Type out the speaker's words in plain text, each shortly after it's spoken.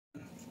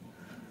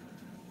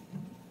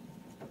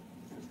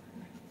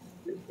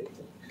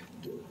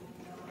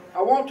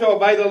I want to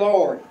obey the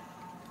Lord.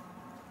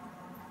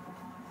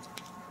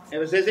 It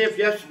was as if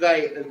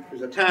yesterday there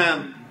was a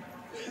time.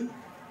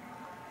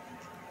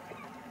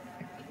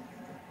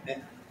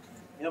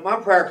 You know, my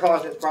prayer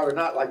closet's probably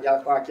not like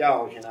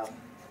y'all's, you know.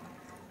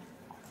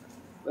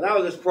 But I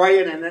was just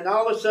praying, and then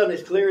all of a sudden,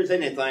 as clear as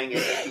anything,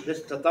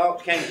 the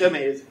thought came to me.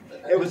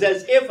 It was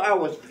as if I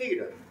was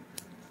Peter.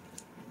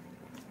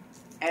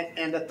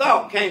 And the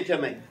thought came to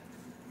me,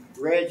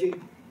 Reggie,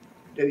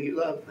 do you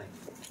love me?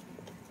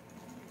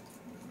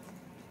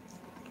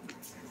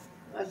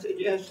 I said,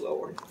 yes,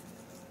 Lord.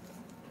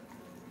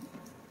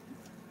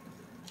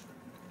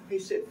 He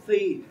said,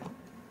 feed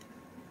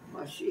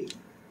my sheep.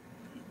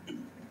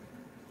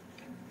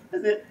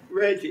 And then,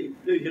 Reggie,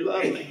 do you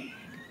love me?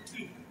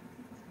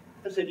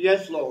 I said,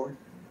 yes, Lord.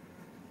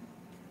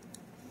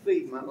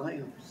 Feed my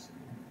lambs.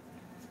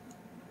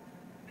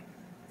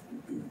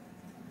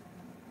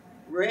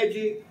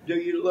 Reggie, do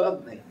you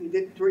love me? He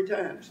did it 3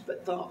 times,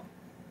 but thought.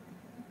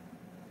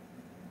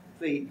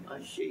 Feed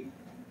my sheep.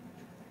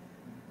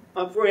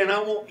 My friend,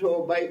 I want to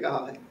obey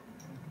God.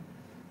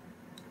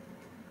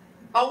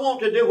 I want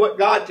to do what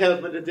God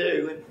tells me to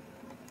do. And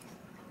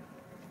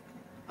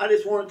I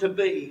just want it to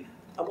be.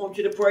 I want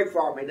you to pray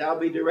for me that I'll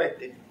be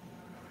directed.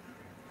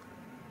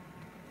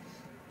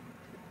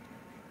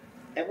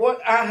 And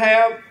what I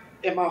have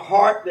in my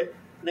heart that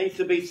needs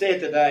to be said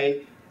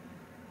today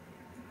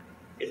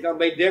is going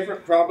to be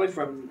different probably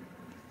from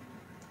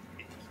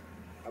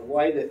a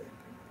way that,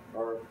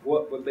 or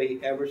what would be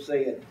ever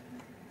said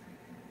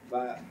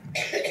by,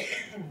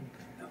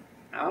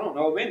 I don't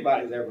know if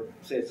anybody's ever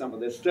said some of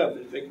this stuff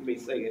that can be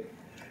said,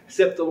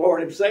 except the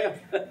Lord himself.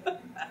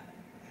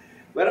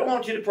 But I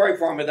want you to pray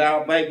for me that I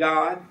obey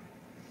God.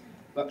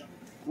 But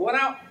what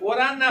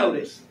I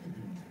notice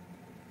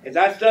as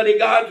I study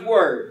God's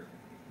Word,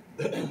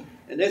 and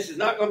this is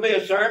not going to be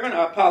a sermon,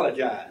 I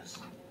apologize.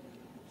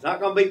 It's not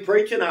going to be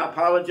preaching, I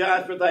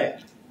apologize for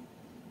that.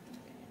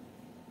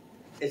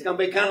 It's going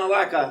to be kind of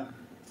like a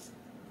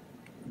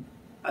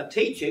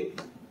teaching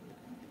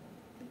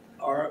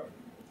or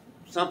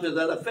something to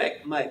that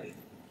effect, maybe.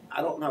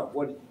 I don't know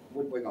what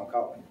we're going to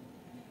call it.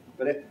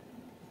 But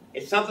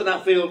it's something I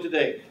feel to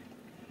do.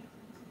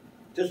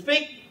 To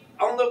speak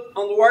on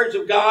the words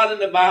of God in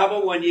the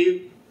Bible, when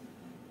you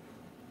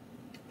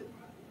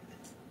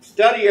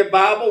study your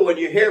Bible, when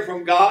you hear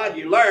from God,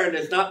 you learn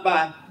it's not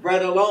by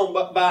bread alone,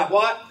 but by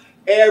what?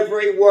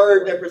 Every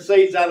word that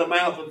proceeds out of the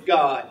mouth of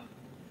God.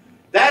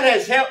 That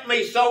has helped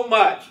me so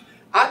much.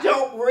 I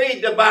don't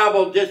read the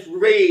Bible, just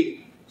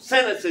read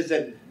sentences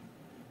and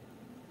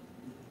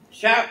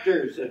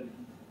chapters and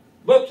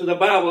books of the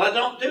Bible. I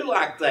don't do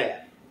like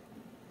that.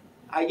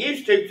 I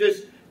used to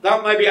just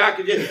thought maybe I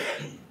could just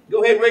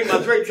go ahead and read my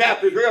 3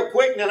 chapters real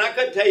quick, and then I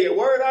couldn't tell you a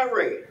word I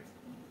read.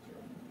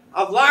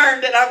 I've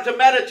learned that I'm to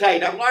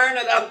meditate. I've learned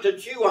that I'm to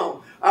chew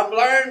on. I've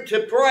learned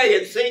to pray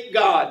and seek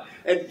God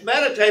and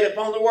meditate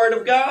upon the Word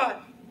of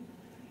God.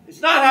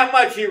 It's not how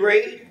much you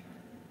read.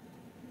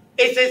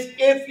 It's as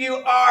if you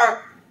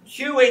are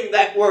chewing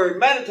that Word,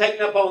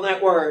 meditating upon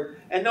that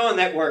Word, and knowing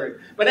that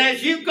Word. But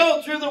as you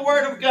go through the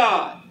Word of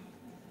God,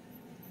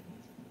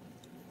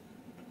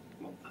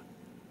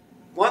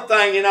 one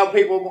thing, you know,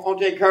 people want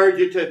to encourage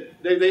you to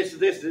do this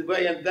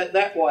way, and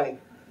that way.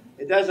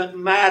 It doesn't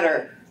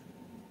matter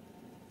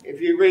if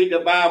you read the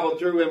Bible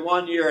through in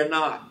 1 year or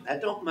not.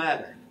 That don't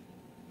matter.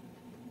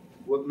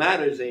 What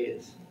matters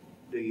is,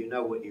 do you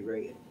know what you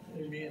read?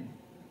 Amen.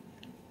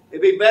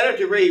 It'd be better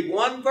to read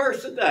 1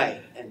 verse a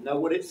day and know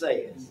what it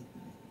says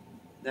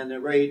than to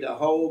read the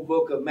whole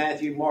book of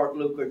Matthew, Mark,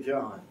 Luke, or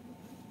John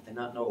and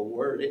not know a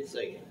word it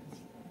says.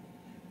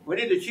 We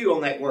need to chew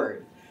on that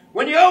word.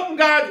 When you open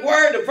God's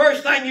Word, the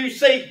first thing you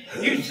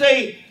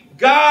see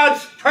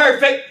God's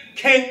perfect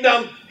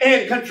kingdom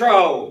in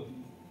control.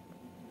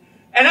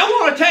 And I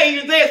want to tell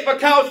you this,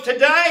 because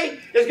today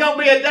is going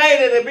to be a day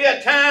that will be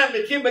a time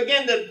that you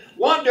begin to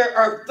wonder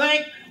or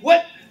think,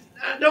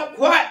 I don't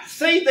quite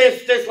see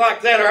this just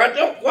like that, or I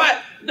don't quite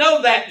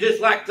know that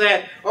just like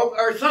that,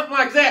 or something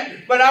like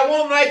that. But I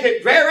want to make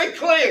it very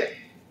clear.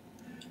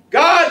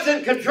 God's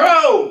in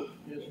control.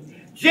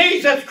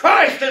 Jesus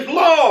Christ is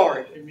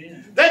Lord.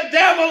 The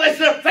devil is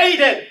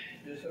defeated.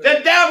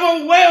 The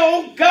devil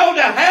will go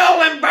to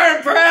hell and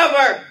burn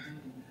forever.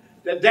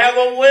 The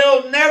devil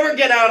will never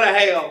get out of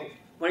hell.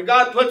 When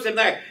God puts him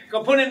there,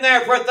 he'll put him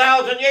there for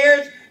 1,000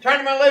 years,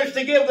 turn him loose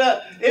to give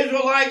the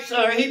Israelites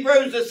or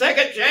Hebrews a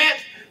second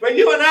chance. But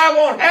you and I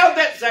won't have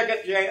that second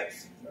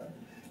chance.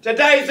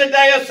 Today's the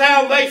day of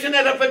salvation,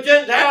 and if a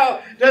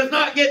Gentile does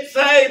not get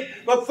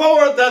saved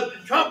before the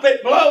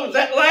trumpet blows,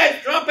 that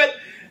last trumpet,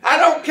 I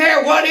don't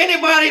care what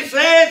anybody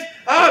says,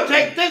 I'll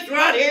take this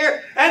right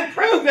here and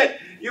prove it.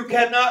 You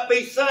cannot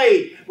be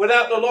saved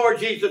without the Lord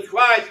Jesus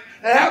Christ.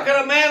 And how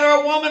can a man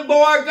or a woman,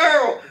 boy or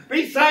girl,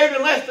 be saved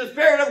unless the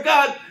Spirit of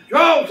God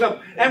draws them?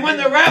 And when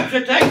the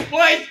rapture takes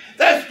place,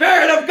 the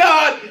Spirit of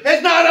God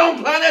is not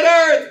on planet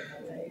Earth.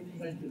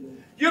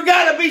 You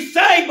got to be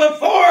saved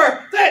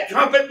before that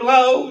trumpet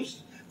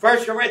blows.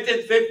 1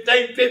 Corinthians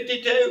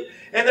 15:52.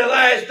 In the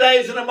last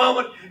days, in a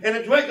moment, in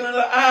the twinkling of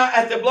the eye,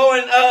 at the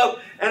blowing of,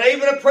 and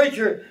even a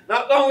preacher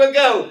not long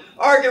ago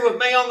argued with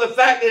me on the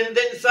fact that it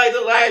didn't say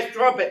the last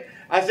trumpet.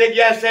 I said,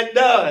 yes, it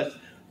does.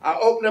 I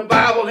opened the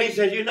Bible and he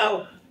said, you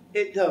know,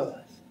 it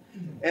does.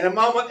 In a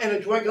moment, in the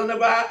twinkling of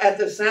an eye, at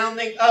the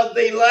sounding of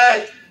the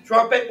last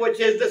trumpet, which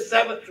is the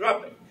seventh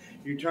trumpet.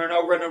 You turn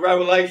over in the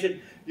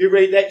Revelation, you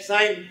read that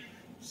same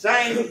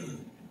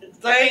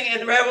thing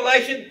in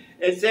Revelation.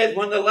 It says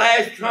when the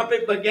last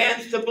trumpet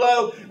begins to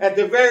blow, at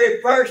the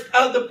very first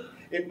of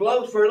it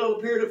blows for a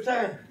little period of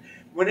time.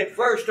 When it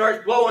first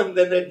starts blowing,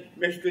 then the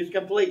mystery is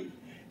complete.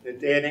 The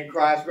dead in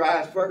Christ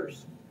rise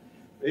first.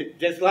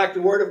 Just like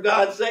the Word of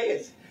God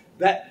says.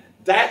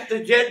 That's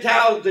the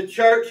Gentiles, the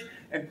church,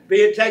 and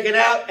being taken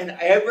out, and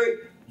every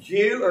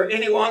Jew or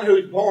anyone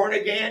who's born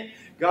again,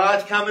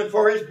 God's coming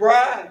for His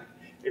bride.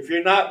 If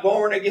you're not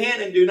born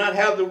again and do not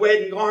have the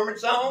wedding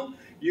garments on,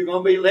 you're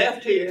going to be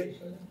left here.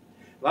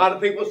 A lot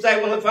of people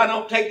say, well, if I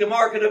don't take the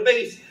mark of the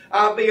beast,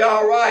 I'll be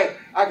all right.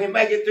 I can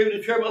make it through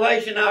the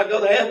tribulation. I'll go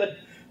to heaven.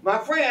 My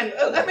friend,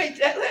 let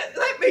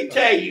me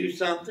tell you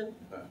something.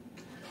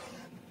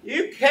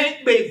 You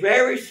can't be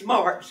very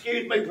smart.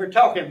 Excuse me for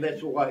talking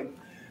this way.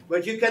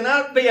 But you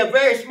cannot be a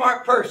very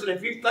smart person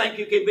if you think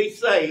you can be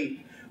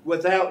saved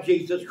without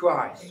Jesus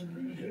Christ.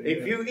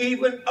 If you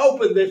even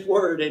open this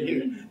word in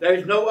you,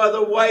 there's no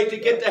other way to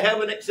get to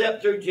heaven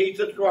except through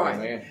Jesus Christ.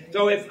 Amen.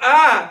 So if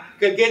I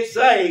could get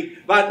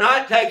saved by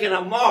not taking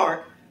a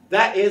mark,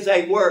 that is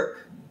a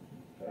work.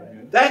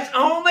 Amen. That's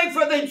only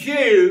for the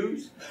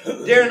Jews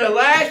during the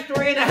last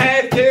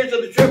 3.5 years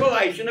of the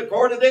tribulation,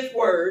 according to this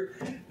word,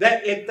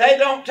 that if they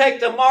don't take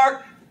the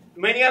mark,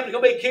 many of them are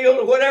going to be killed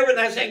or whatever, and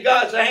that's in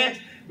God's hands.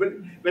 But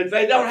if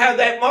they don't have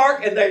that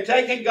mark and they're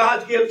taken,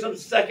 God gives them a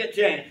second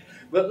chance.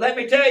 But let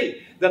me tell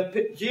you,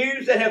 the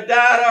Jews that have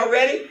died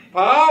already,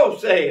 Paul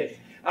says,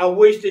 I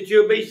wish that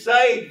you'll be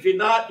saved. If you're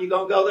not, you're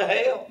going to go to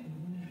hell.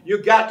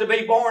 You've got to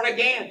be born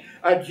again.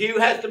 A Jew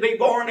has to be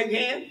born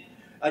again.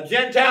 A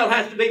Gentile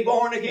has to be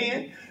born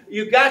again.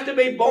 You've got to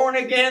be born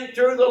again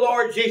through the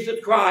Lord Jesus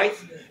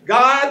Christ.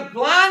 God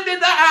blinded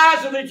the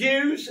eyes of the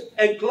Jews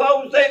and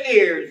closed their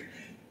ears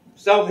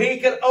so He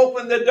could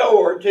open the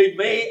door to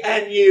me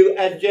and you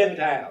as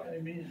Gentiles.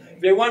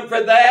 If it wasn't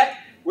for that,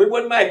 we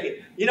wouldn't make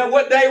it. You know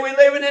what day we're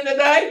living in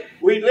today?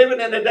 We're living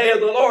in the day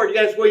of the Lord.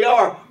 Yes, we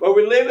are. But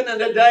we're living in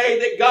the day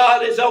that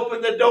God has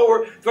opened the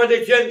door for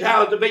the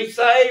Gentiles to be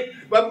saved.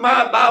 But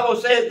my Bible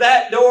says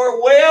that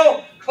door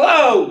will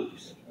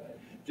close.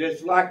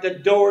 Just like the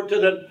door to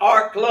the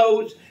ark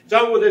closed,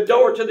 so will the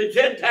door to the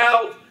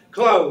Gentiles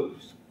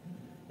close.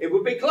 It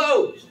will be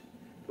closed,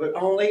 but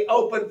only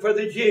open for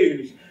the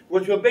Jews,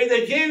 which will be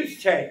the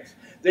Jews' chance.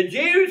 The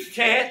Jews'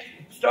 chance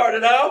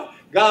started off,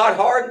 God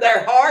hardened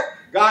their heart.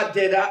 God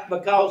did that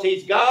because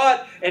He's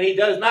God and He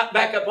does not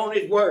back up on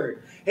His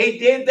word. He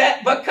did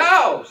that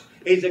because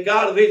He's a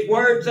God of His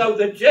word so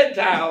the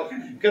Gentiles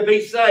could be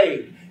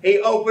saved. He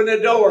opened the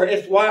door.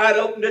 It's wide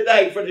open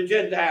today for the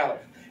Gentiles.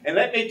 And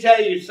let me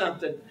tell you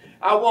something.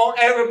 I want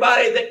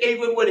everybody that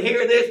even would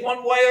hear this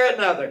one way or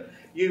another.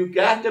 You've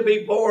got to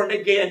be born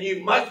again.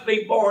 You must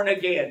be born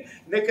again.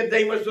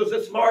 Nicodemus was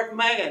a smart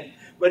man,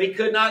 but he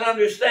could not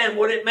understand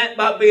what it meant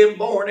by being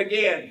born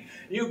again.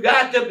 You've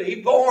got to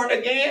be born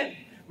again.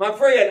 My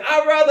friend,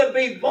 I'd rather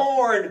be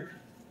born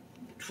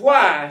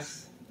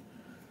twice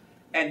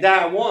and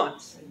die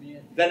once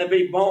than to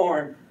be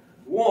born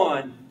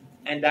one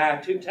and die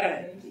 2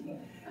 times.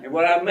 And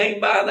what I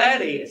mean by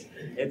that is,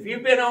 if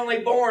you've been only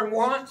born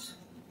once,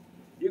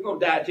 you're going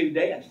to die 2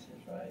 deaths.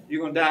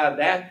 You're going to die of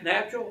that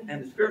natural,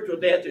 and the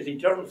spiritual death is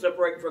eternal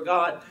separation from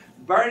God,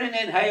 burning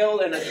in hell,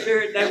 and the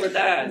spirit never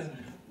dies.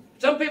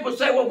 Some people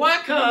say, well,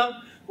 why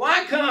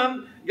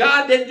come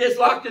God didn't just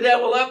lock the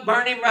devil up,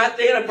 burn him right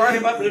there, and burn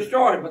him up and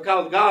destroy him?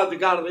 Because God's the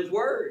God of His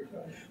word.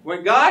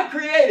 When God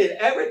created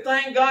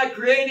everything God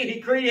created, He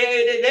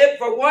created it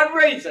for one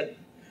reason.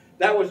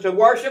 That was to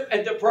worship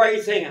and to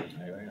praise Him.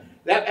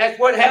 That's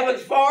what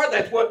heaven's for.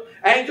 That's what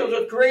angels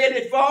are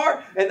created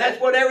for. And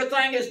that's what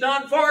everything is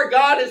done for.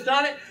 God has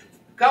done it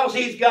because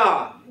He's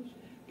God.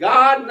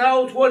 God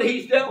knows what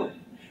He's doing.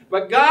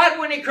 But God,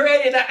 when He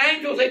created the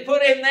angels, He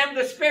put in them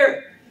the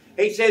Spirit.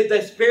 He said,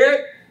 the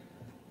Spirit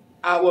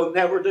I will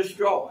never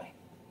destroy.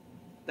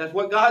 That's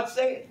what God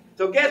said.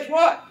 So guess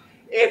what?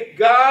 If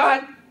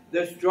God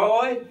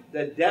destroyed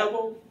the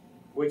devil,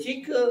 which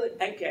He could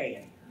and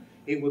can,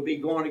 He would be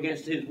going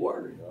against His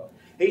word.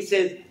 He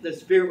says the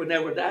Spirit will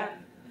never die.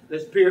 The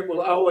Spirit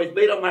will always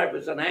be. No matter if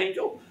it's an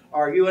angel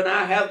or you and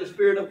I have the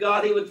Spirit of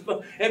God.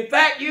 In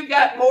fact, you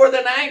got more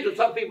than angels.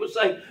 Some people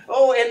say,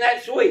 oh, isn't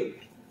that sweet?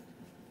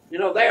 You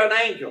know, they're an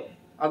angel.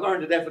 I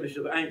learned the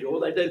definition of angel.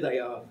 Well, they do. They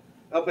are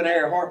up in the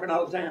air harping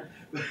all the time.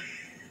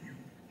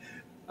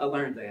 I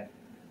learned that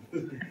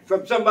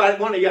from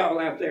somebody, one of y'all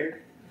out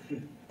there.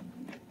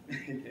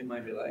 It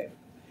made me laugh.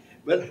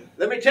 But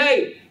let me tell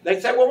you, they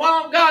say, well,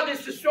 why don't God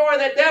just destroy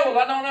that devil?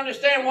 I don't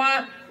understand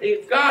why.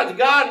 If God's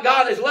God and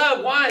God is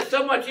love, why is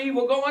so much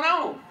evil going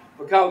on?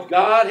 Because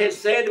God has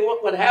said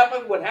what would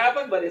happen,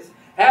 but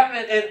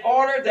having it in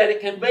order that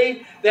it can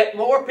be that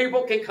more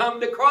people can come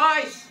to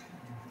Christ.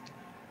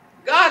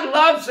 God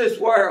loves this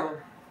world.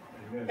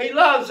 Amen. He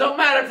loves, no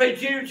matter if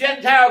it's Jew,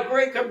 Gentile,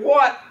 Greek, or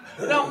what,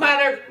 no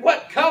matter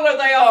what color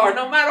they are,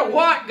 no matter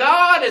what,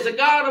 God is a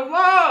God of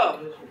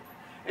love.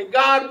 And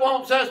God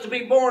wants us to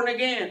be born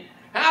again.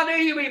 How do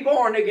you be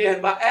born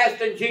again? By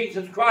asking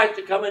Jesus Christ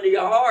to come into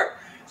your heart.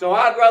 So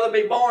I'd rather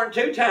be born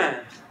 2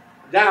 times,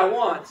 die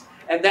once.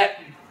 And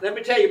that, let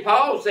me tell you,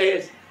 Paul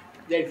says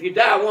that if you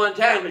die 1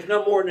 time, it's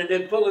no more than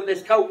just pulling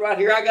this coat right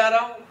here I got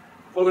on,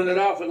 pulling it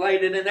off and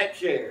laying it in that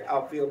chair.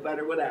 I'll feel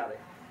better without it.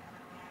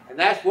 And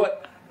that's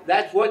what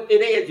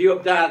it is. You'll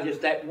die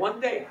just that one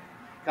death.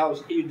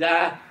 Because you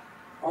die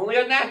only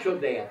a natural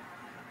death.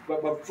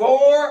 But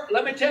before,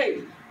 let me tell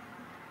you,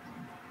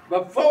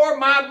 before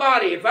my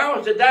body, if I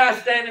was to die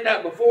standing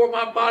up, before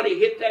my body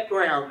hit that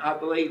ground, I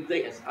believe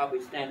this, I'll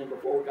be standing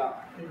before God.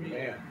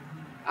 Amen.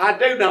 I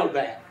do know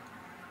that.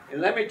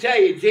 And let me tell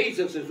you,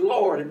 Jesus is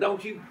Lord, and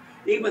don't you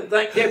even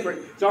think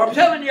different. So I'm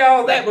telling you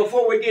all that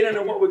before we get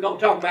into what we're going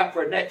to talk about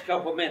for the next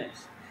couple of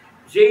minutes.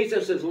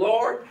 Jesus is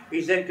Lord.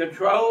 He's in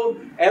control.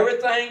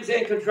 Everything's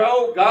in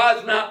control.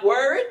 God's not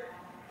worried.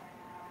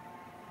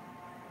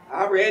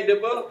 I read the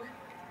book.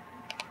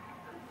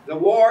 The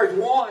war's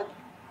won.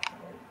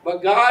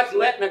 But God's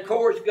letting the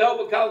course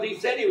go because He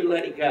said He would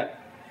let it go.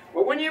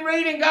 But when you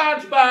read in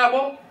God's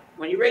Bible,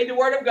 when you read the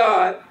Word of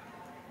God,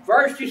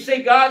 first you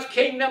see God's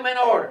kingdom in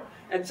order.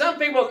 And some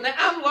people,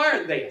 I've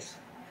learned this.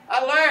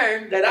 I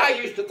learned that I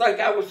used to think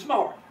I was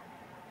smart.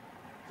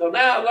 So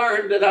now I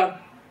learned that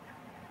I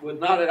was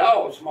not at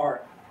all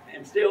smart,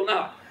 and still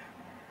not.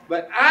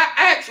 But I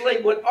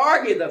actually would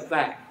argue the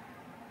fact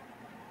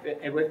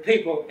with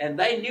people, and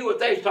they knew what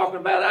they was talking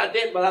about. I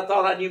didn't, but I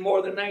thought I knew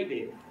more than they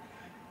did.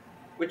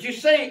 But you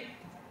see,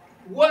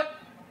 what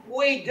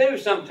we do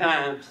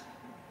sometimes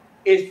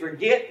is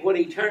forget what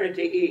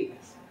eternity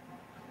is.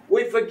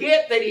 We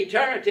forget that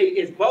eternity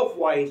is both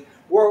ways.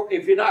 Where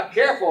if you're not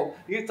careful,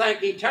 you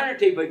think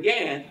eternity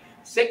began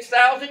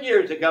 6,000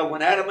 years ago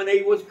when Adam and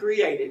Eve was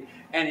created,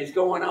 and it's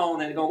going on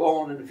and it's going to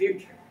go on in the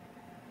future.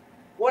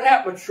 What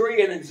happened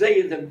trillions and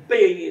zillions and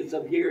billions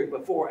of years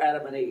before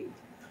Adam and Eve?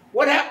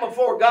 What happened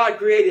before God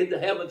created the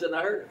heavens and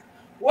the earth?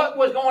 What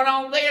was going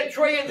on then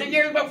trillions of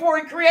years before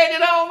He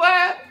created all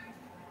that?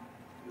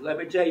 Let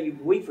me tell you,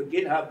 we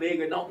forget how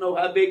big or don't know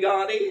how big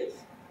God is.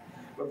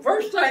 But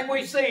first thing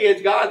we see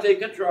is God's in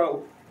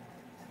control.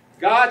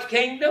 God's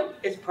kingdom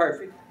is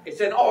perfect.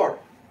 It's in order.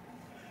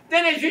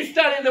 Then as you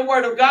study the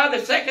Word of God,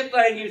 the second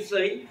thing you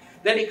see,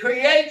 that He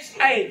creates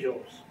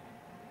angels.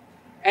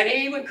 And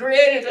He even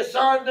created the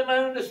sun, the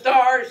moon, the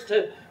stars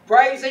to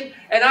praise Him.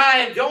 And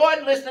I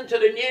enjoyed listening to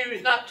the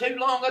news not too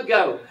long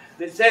ago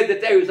that said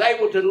that they was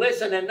able to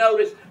listen and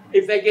notice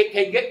if they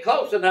can get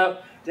close enough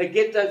to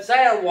get the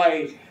sound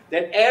waves,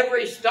 that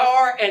every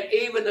star and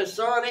even the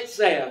sun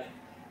itself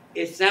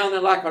is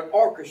sounding like an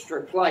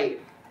orchestra playing.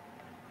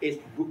 It's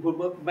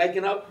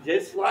making up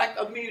just like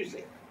a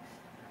music.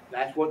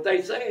 That's what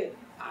they said.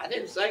 I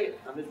didn't say it.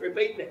 I'm just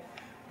repeating it.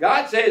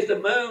 God says the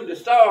moon, the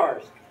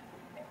stars,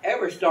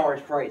 every star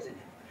is praising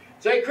Him.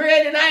 So He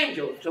created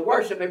angels to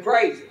worship and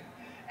praise Him.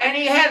 And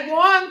He had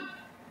one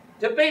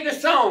to be the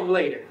song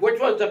leader, which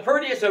was the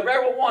prettiest of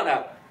every one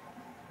of them.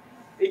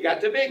 He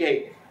got the big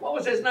head. What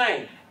was his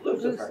name?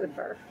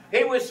 Lucifer.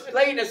 He was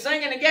leading the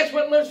singing, and guess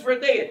what Lucifer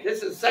did?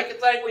 This is the second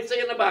thing we see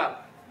in the Bible.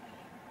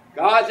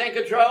 God's in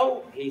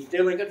control. He's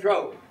still in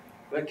control.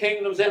 The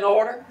kingdom's in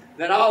order.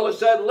 Then all of a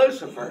sudden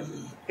Lucifer,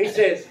 he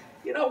says,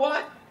 you know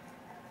what?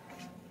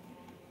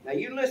 Now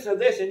you listen to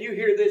this and you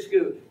hear this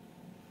good.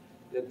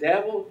 The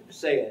devil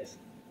says,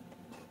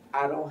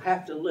 I don't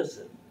have to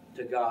listen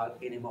to God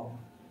anymore.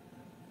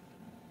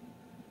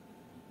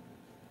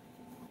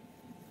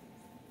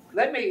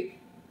 Let me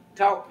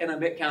talk in a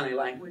mid-county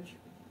language.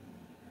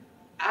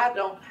 I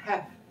don't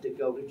have to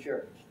go to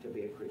church to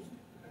be a Christian.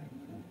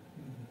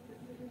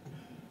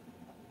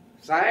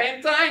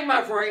 Same thing,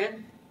 my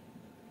friend.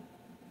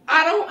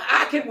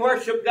 I can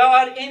worship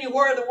God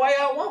anywhere the way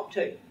I want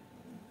to.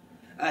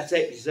 That's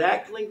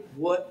exactly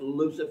what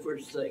Lucifer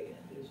said.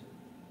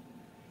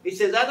 He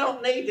says, I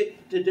don't need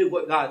to do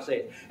what God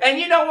says. And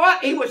you know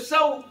what? He was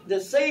so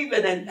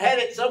deceiving and had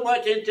it so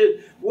much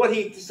into what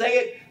he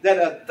said that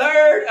a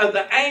third of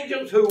the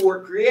angels who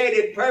were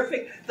created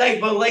perfect, they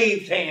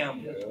believed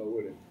him. Yeah,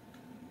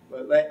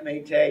 but let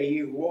me tell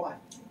you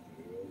what.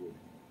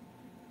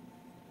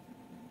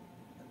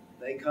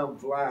 They come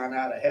flying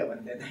out of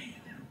heaven, didn't they?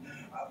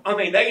 I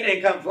mean, they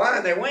didn't come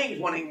flying. Their wings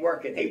weren't even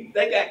working.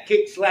 They got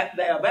kicked, slapped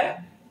down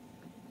back.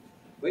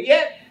 But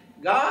yet,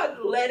 God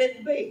let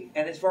it be.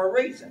 And it's for a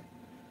reason.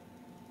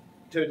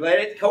 To let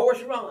its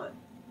course run.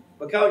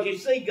 Because you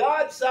see,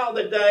 God saw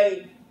the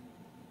day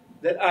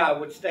that I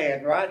would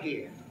stand right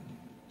here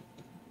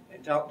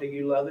and talk to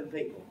you loving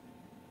people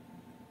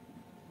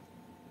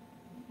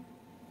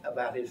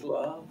about His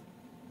love.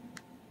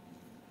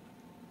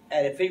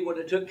 And if He would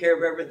have took care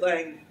of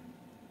everything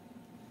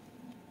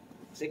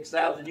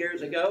 6,000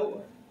 years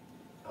ago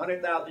or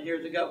 100,000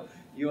 years ago,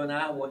 you and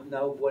I wouldn't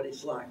know what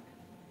it's like.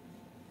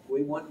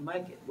 we wouldn't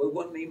make it. We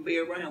wouldn't even be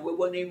around. We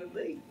wouldn't even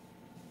be.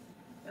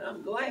 And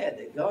I'm glad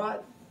that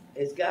God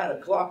has got a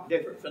clock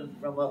different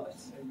from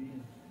us.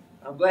 Amen.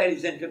 I'm glad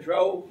He's in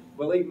control.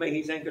 Believe me,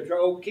 He's in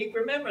control. Keep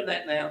remembering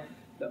that now.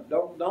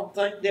 Don't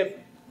think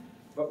different.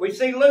 But we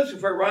see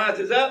Lucifer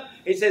rises up.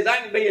 He says, I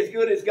can be as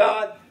good as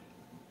God.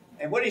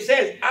 And what he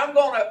says, I'm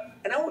going to,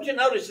 and I want you to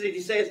notice that he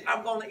says,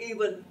 I'm going to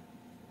even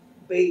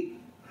be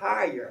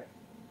higher.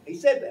 He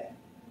said that,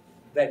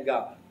 than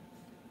God.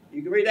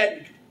 You can read that in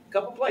a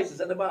couple places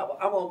in the Bible.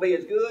 I'm going to be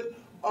as good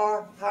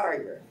or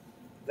higher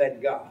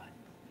than God.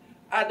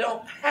 I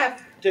don't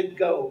have to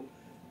go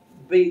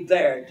be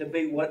there to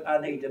be what I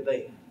need to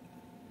be.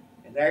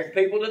 And there's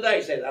people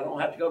today say, I don't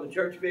have to go to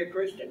church to be a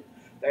Christian.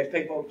 There's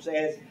people who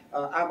says,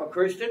 I'm a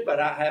Christian, but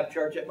I have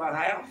church at my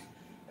house.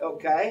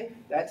 Okay,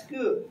 that's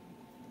good.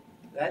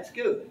 That's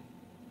good.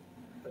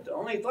 But the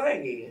only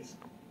thing is,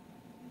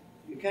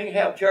 you can't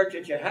have church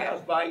at your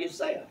house by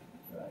yourself.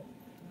 Right.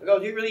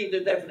 Because you read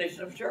the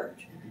definition of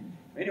church.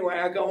 Anyway,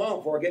 I go on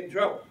before I get in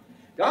trouble.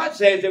 God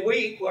says that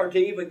we are to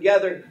even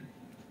gather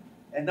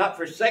and not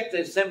forsake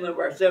the assembling of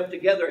ourselves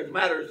together as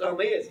matter of some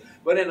is.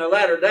 But in the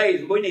latter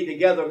days, we need to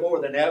gather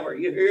more than ever.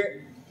 You hear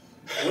it?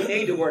 We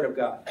need the Word of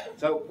God.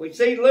 So we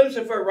see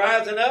Lucifer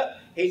rising up.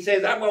 He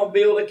says, I'm going to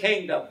build a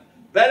kingdom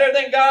better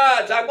than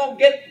God's. I'm going to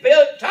get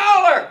built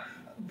taller.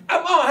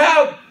 I'm going to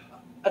have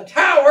a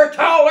tower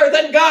taller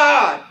than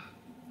God.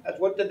 That's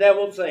what the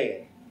devil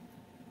said.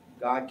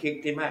 God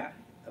kicked him out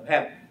of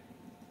heaven.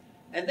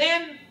 And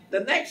then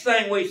the next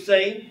thing we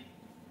see,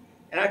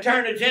 and I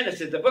turn to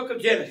Genesis, the book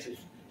of Genesis,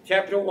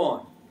 chapter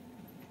 1.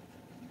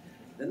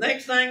 The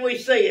next thing we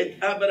see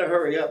is, I better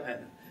hurry up,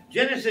 Hannah.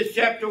 Genesis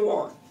chapter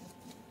 1.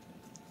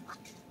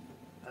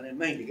 I didn't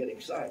mean to get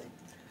excited.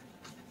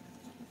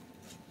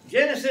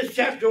 Genesis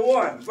chapter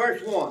 1,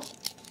 verse 1.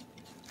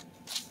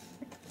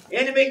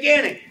 In the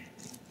beginning.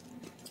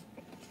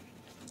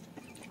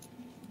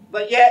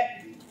 But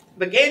yet,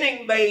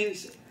 beginning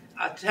means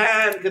a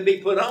time could be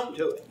put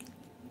onto it.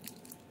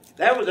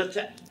 That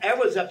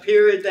was a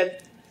period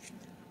that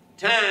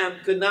time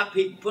could not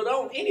be put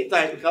on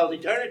anything, because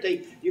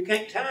eternity, you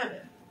can't time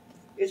it.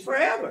 It's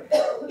forever.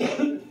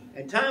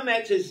 And time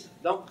X's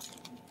don't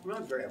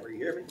run forever, you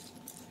hear me?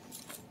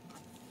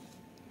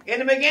 In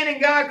the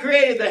beginning, God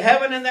created the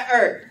heaven and the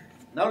earth.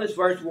 Notice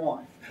verse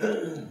 1.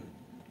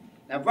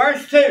 Now,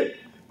 verse 2.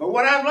 But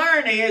what I've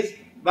learned is,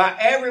 by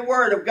every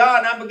word of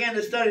God, and I began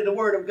to study the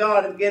Word of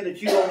God and began to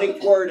chew on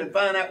each word and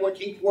find out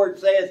what each word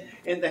says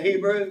in the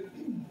Hebrew.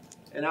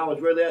 And I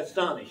was really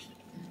astonished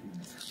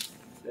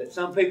that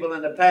some people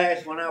in the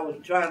past, when I was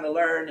trying to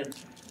learn and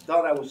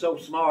thought I was so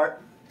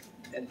smart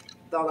and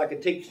thought I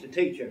could teach the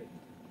teacher,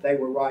 they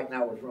were right and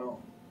I was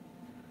wrong.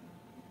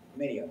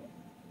 Many of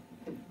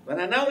them. But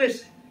I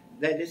noticed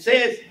that it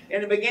says,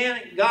 in the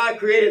beginning, God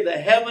created the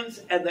heavens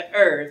and the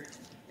earth.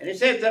 And it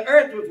says the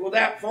earth was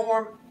without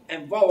form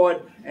and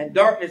void, and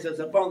darkness is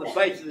upon the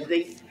face of the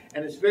deep,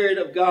 and the Spirit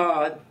of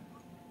God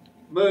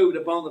moved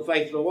upon the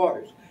face of the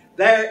waters.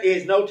 There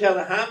is no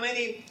telling how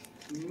many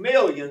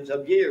millions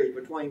of years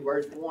between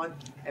verse 1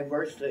 and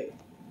verse 2.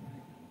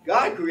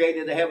 God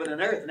created the heaven and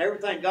earth, and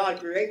everything God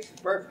creates is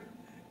perfect.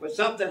 But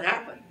something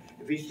happened.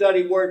 If you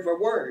study word for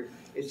word,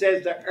 it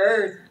says the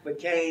earth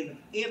became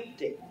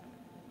empty.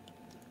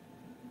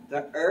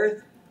 The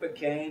earth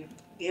became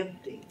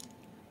empty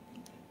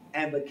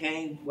and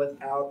became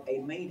without a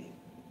meaning.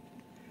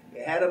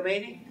 It had a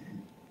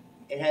meaning.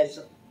 It had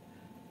some,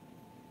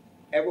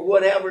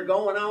 whatever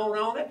going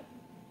on it.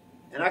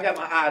 And I got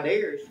my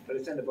ideas, but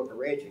it's in the book of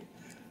Reggie.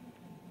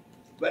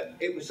 But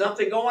it was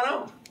something going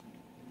on.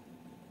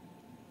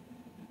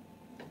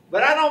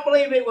 But I don't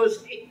believe it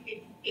was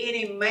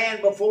any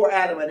man before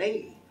Adam and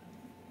Eve.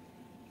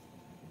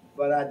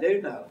 But I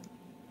do know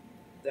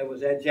there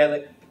was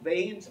angelic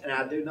beings, and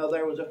I do know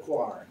there was a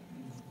choir.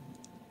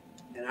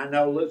 And I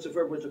know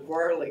Lucifer was a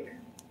choir leader.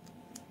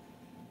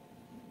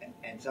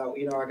 And so,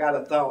 I got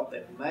a thought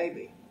that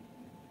maybe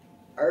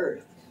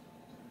earth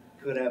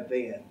could have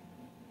been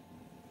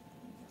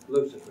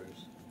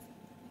Lucifer's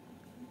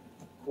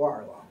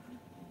choir loft.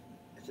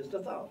 It's just a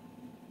thought.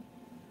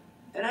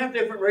 And I have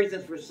different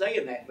reasons for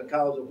saying that,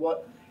 because of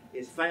what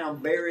is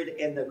found buried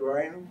in the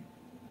ground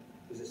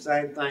is the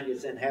same thing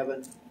that's in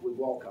heaven we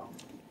walk on.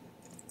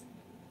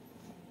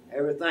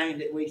 Everything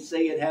that we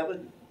see in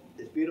heaven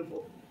is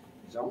beautiful.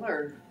 It's on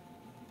earth.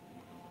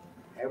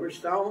 Every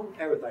stone,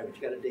 everything, but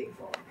you got to dig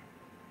for it.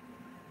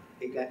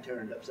 It got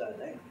turned upside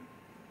down.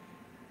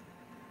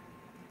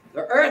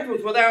 The earth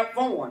was without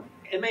form.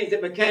 It means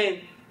it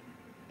became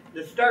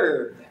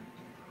disturbed.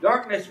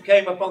 Darkness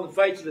came upon the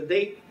face of the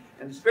deep,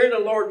 and the Spirit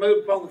of the Lord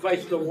moved upon the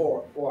face of the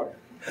water.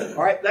 All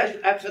right,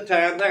 that's the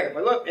time there.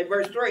 But look at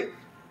verse 3.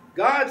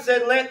 God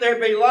said, let there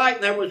be light,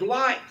 and there was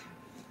light.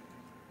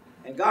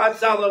 And God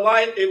saw the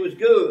light, it was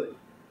good.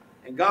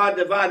 And God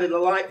divided the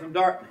light from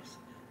darkness.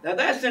 Now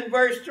that's in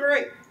verse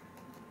 3.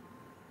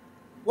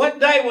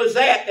 What day was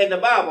that in the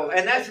Bible?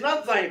 And that's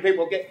another thing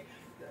people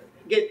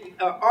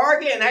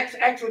argue and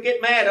actually get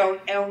mad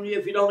on you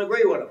if you don't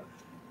agree with them.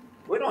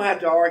 We don't have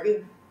to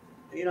argue.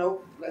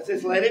 Let's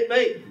just let it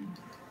be.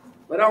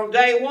 But on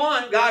day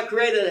one, God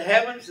created the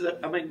heavens, the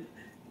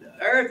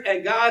earth,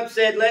 and God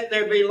said, let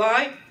there be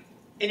light.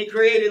 And He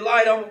created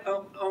light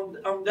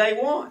on day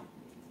one.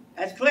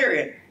 That's clear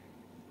in it.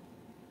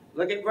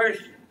 Look at verse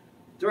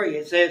 3.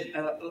 It says,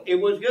 it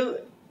was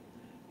good.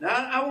 Now,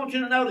 I want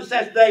you to notice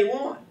that's day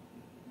one.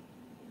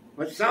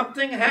 But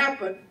something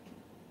happened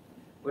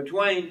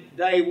between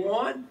day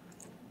one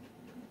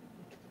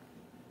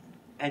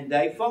and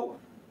day 4.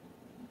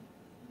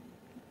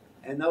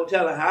 And no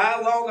telling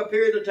how long a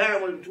period of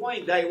time was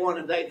between day 1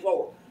 and day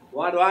 4.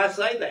 Why do I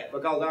say that?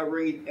 Because I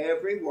read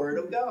every word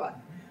of God.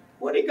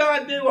 What did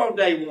God do on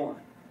day 1?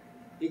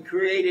 He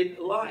created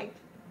light.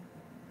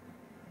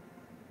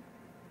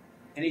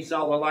 And He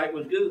saw the light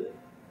was good.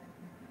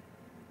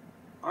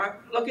 All right,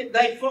 look at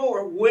day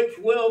 4, which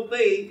will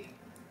be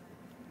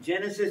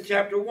Genesis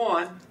chapter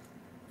 1,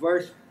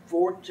 verse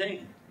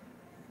 14.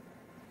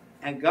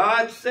 And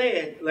God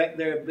said, let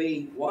there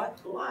be what?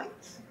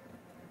 Lights.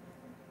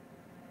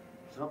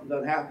 Something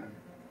doesn't happen.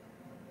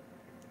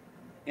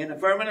 In the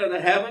firmament of the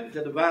heaven,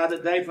 to divide the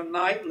day from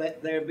night,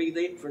 let there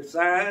be for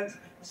signs,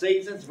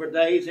 seasons, for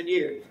days and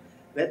years.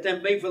 Let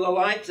them be for the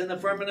lights in the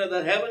firmament of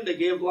the heaven to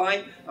give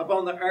light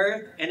upon the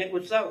earth, and it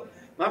was so.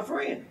 My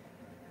friend,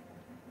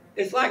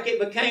 it's like it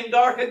became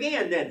dark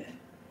again, didn't it?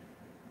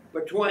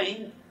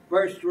 Between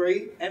verse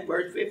 3 and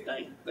verse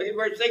 15. Look at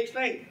verse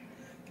 16.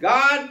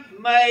 God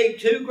made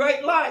 2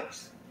 great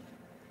lights.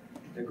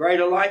 The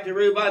greater light to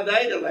rule by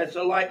day, the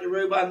lesser light to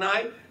rule by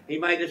night. He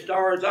made the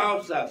stars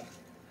also.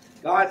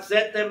 God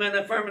set them in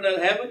the firmament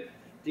of heaven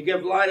to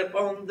give light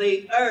upon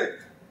the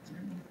earth,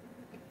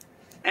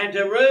 and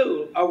to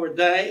rule over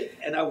day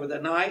and over the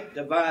night,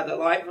 divide the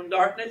light from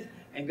darkness.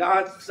 And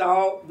God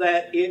saw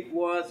that it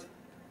was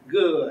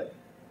good.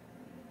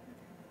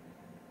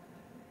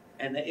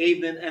 And the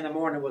evening and the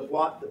morning was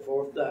what? The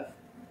 4th day.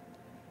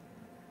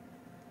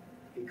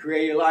 He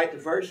created light the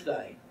first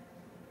day.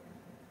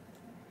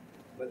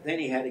 But then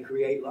He had to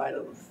create light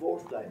on the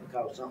 4th day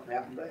because something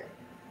happened there.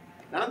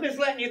 Now I'm just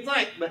letting you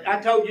think, but I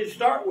told you to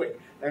start with.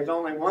 There's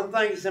only one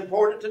thing that's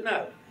important to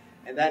know.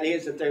 And that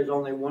is that there's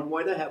only one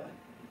way to heaven.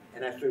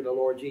 And that's through the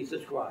Lord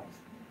Jesus Christ.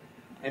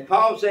 And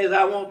Paul says,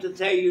 I want to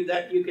tell you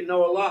that you can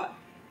know a lot.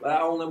 But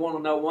I only want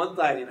to know one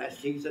thing, and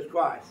that's Jesus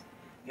Christ.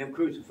 Him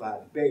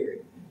crucified,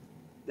 buried,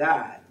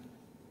 died.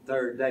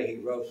 3rd day He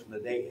rose from the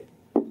dead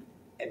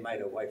and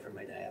made a way for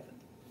me to heaven.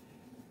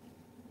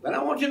 But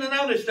I want you to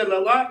notice that a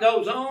lot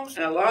goes on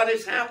and a lot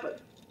has happened.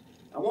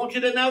 I want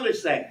you to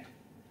notice that.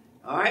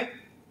 All right?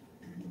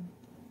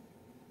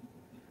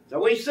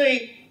 So we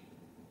see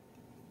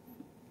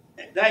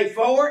at day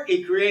 4,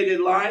 He created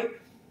light.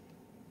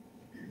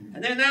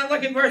 And then now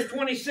look at verse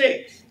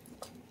 26.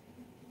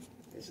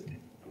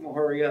 I'm going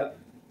to hurry up.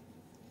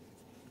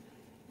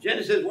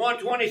 Genesis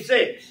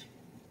 1:26.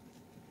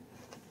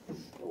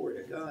 Glory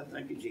to God.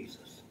 Thank you,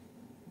 Jesus.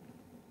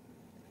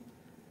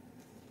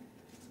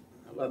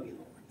 I love you,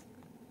 Lord.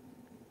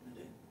 I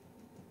do.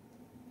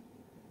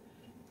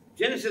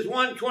 Genesis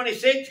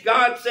 1:26,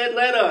 God said,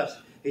 let us.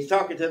 He's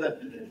talking to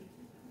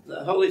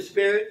the Holy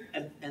Spirit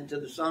and to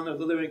the Son of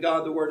the living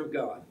God, the Word of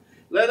God.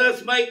 Let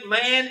us make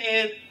man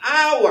in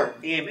our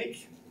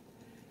image,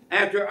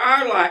 after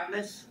our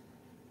likeness,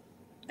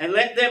 and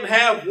let them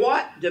have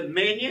what?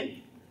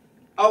 Dominion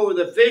over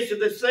the fish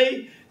of the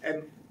sea.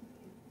 And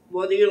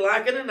whether you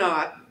like it or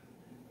not,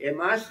 in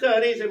my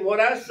studies and what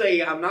I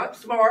see, I'm not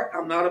smart,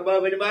 I'm not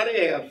above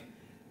anybody else,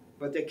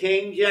 but the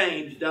King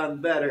James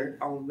done better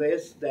on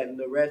this than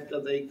the rest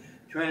of the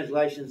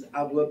translations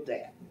I've looked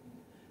at.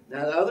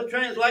 Now the other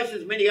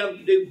translations, many of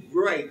them do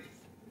great,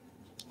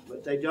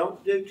 but they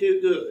don't do too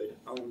good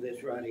on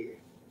this right here.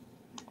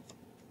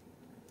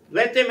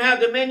 Let them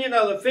have dominion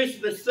over the fish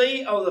of the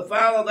sea, over the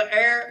fowl of the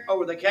air,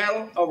 over the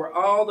cattle, over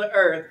all the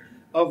earth,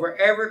 over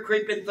every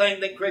creeping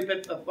thing that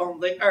creepeth upon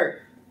the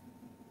earth.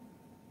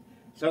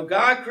 So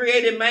God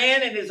created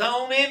man in His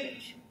own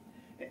image.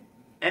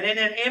 And in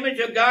an image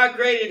of God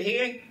created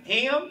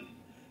him.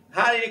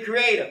 How did He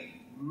create him?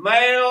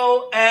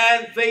 Male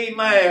and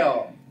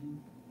female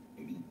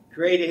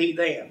created He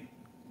them.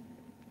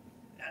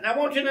 And I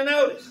want you to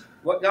notice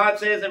what God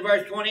says in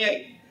verse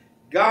 28.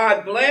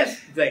 God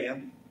blessed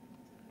them.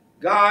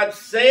 God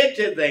said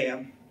to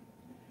them,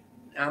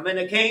 I'm in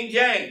the King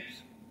James,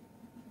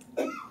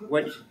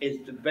 which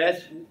is the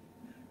best,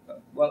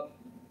 well,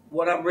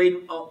 what I'm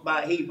reading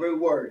by Hebrew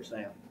words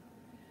now.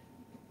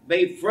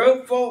 Be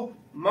fruitful,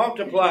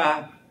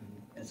 multiply,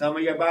 and some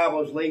of your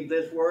Bibles leave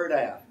this word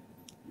out.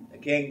 The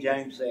King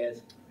James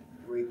says,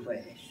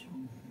 replenish.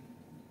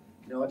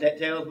 You know what that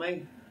tells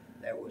me?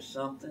 There was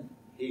something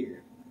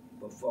here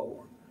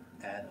before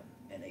Adam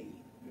and Eve.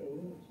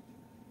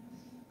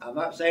 I'm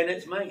not saying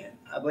it's man.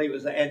 I believe it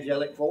was the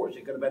angelic force.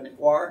 It could have been the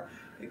choir.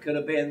 It could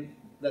have been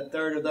the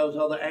third of those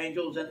other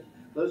angels and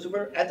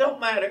Lucifer. That don't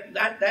matter.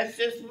 That's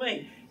just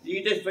me.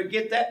 You just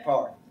forget that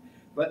part.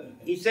 But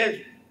He says,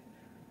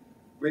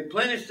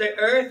 replenish the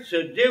earth,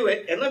 so do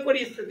it. And look what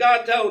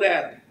God told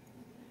Adam.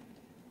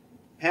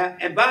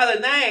 And by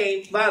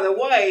the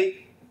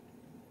way,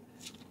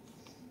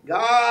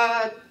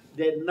 God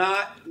did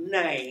not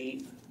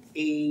name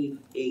Eve,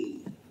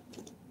 Eve.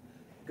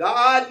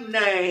 God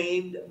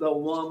named the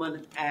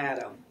woman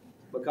Adam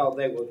because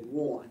they was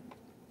one.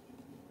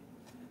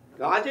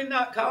 God did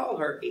not call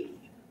her Eve.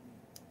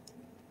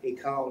 He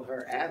called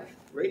her Adam.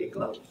 Read it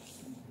close.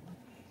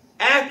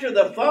 After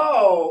the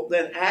fall,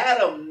 then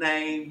Adam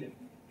named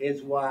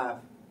his wife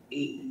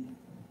Eve.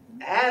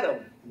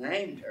 Adam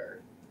named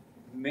her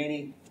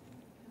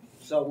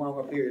so long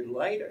a period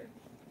later.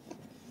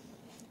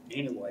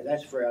 Anyway,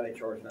 that's for out of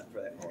church, not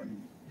for that part.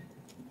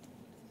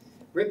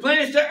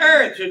 Replenish the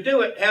earth, to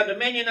do it. Have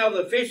dominion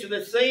over the fish of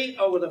the sea,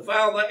 over the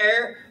fowl of the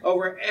air,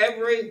 over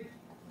every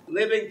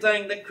living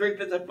thing that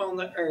creepeth upon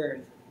the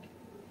earth.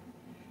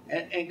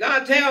 And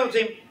God tells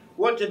him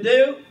what to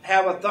do,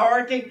 have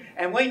authority,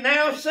 and we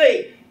now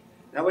see.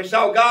 Now we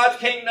saw God's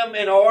kingdom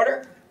in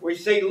order. We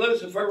see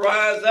Lucifer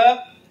rise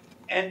up,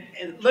 and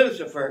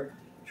Lucifer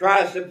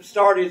tries to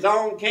start his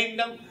own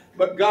kingdom,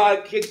 but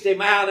God kicks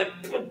him out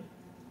and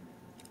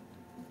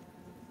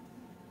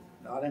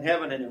not in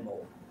heaven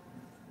anymore.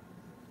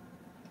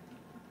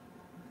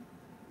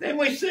 Then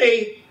we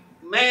see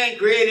man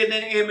created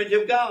in the image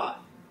of God.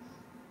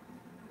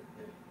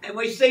 And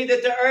we see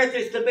that the earth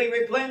is to be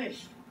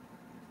replenished.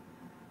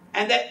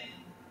 And that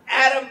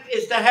Adam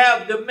is to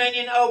have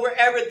dominion over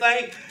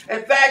everything.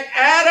 In fact,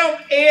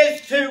 Adam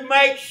is to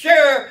make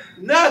sure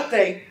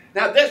nothing,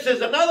 now this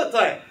is another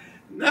thing,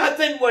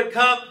 nothing would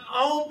come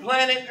on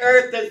planet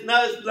earth that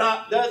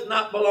does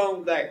not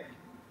belong there.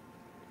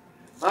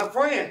 My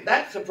friend,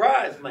 that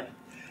surprised me.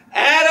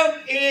 Adam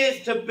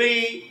is to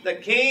be the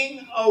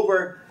king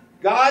over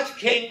God's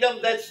kingdom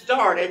that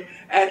started,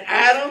 and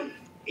Adam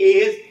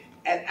is,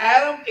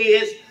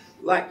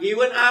 like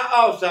you and I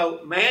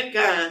also,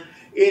 mankind,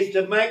 is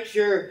to make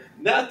sure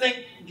nothing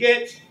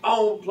gets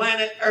on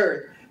planet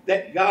earth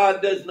that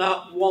God does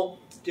not want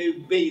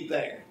to be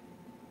there.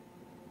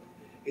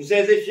 He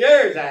says, it's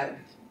yours, Adam,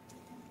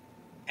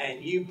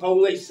 and you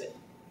police it.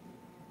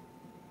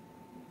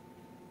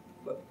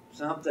 But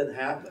something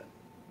happened.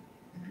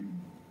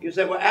 You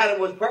say, well, Adam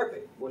was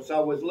perfect. Well,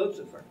 so was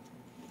Lucifer.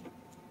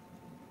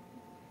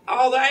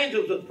 All the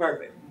angels was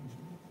perfect.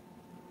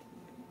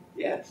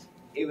 Yes,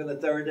 even the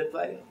third that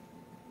failed.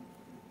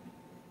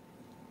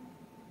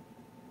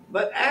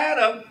 But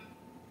Adam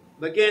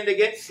began to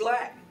get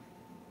slack.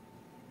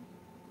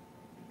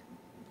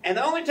 And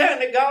the only time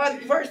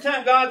that first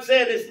time God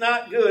said it's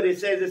not good, He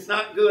says it's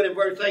not good in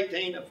verse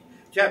 18 of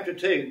chapter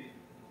 2.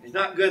 It's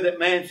not good that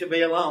man should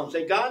be alone.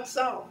 See, God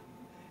saw.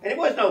 And it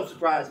was no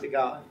surprise to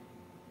God.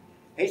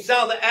 He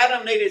saw that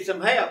Adam needed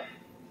some help.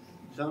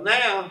 So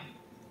now,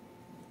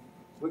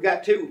 we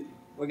got two.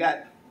 We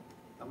got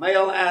a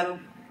male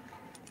Adam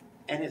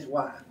and his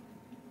wife.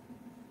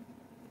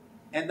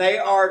 And they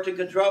are to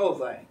control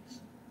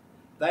things.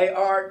 They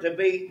are to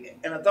be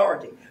an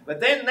authority.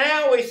 But then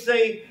now we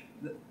see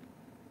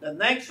the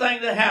next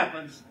thing that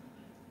happens.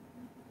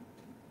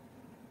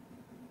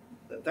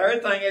 The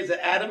third thing is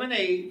that Adam and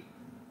Eve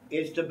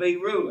is to be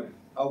ruler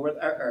over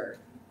the earth.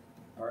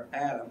 Or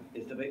Adam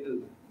is to be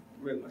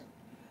ruler.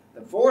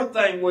 The fourth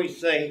thing we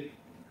see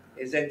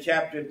is in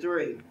chapter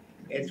 3.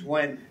 It's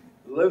when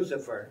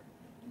Lucifer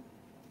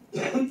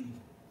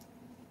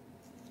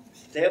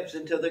steps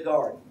into the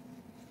garden.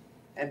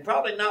 And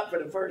probably not for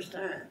the first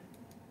time.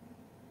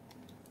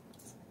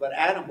 But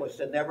Adam was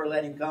to never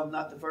let him come,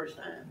 not the first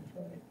time.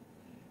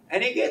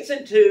 And he gets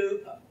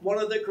into one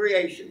of the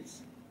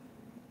creations.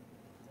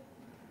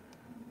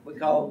 We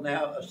call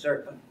now a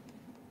serpent.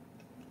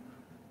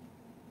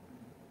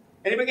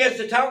 And he begins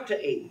to talk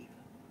to Eve.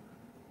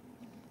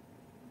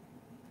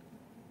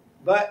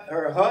 But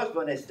her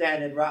husband is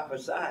standing right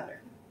beside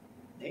her.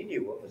 He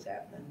knew what was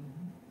happening.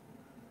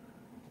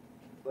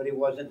 But he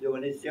wasn't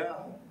doing his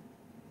job.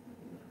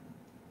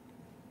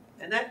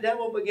 And that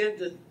devil began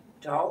to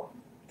talk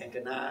and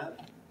connive.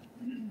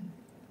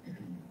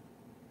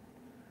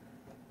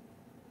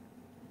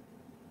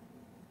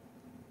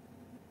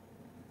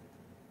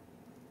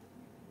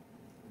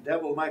 The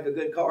devil would make a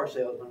good car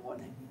salesman,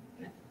 wouldn't he?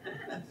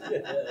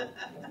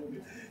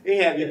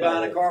 He'd have you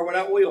buying a car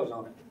without wheels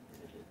on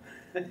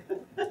it.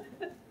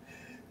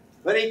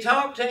 But he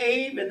talked to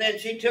Eve, and then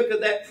she took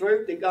of that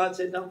fruit that God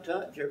said don't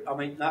touch,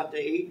 not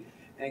to eat,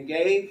 and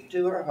gave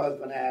to her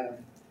husband Adam.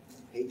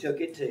 He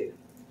took it too.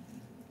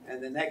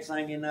 And the next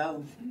thing you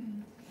know,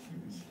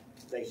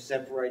 they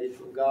separated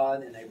from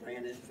God and they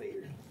ran in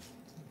fear.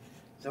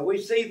 So we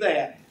see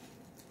that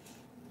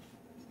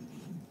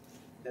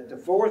the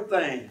fourth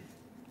thing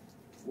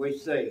we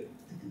see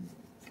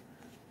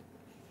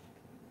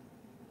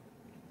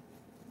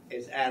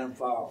is Adam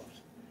falls.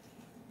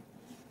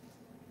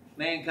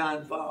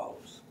 Mankind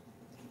falls.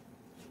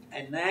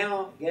 And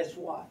now, guess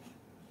what?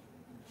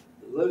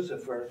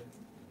 Lucifer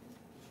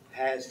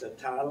has the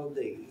title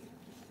deed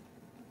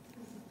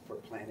for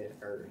planet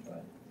Earth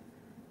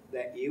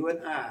that you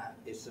and I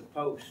is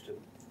supposed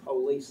to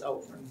police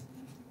over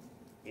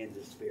in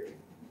the spirit.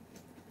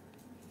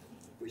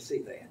 We see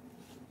that.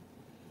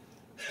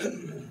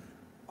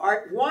 All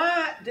right,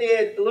 why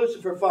did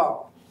Lucifer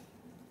fall?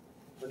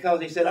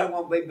 Because he said, I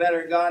want to be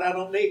better than God. I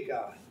don't need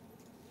God.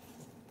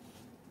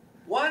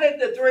 Why did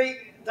the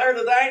 3/3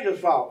 of the angels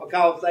fall?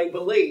 Because they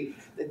believed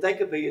that they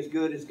could be as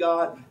good as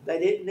God. They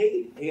didn't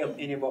need Him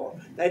anymore.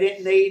 They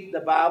didn't need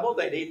the Bible.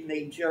 They didn't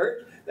need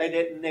church. They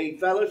didn't need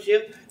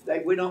fellowship.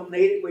 We don't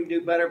need it. We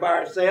do better by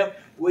ourselves.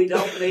 We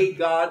don't need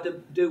God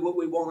to do what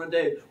we want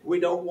to do. We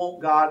don't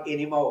want God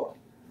anymore.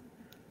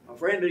 My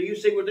friend, do you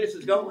see where this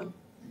is going?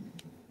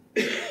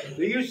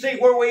 Do you see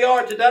where we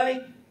are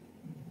today?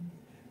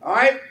 All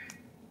right?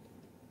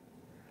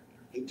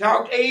 He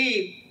talked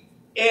Eve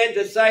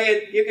into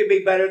saying, you can be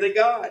better than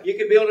God. You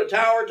can build a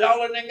tower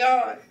taller than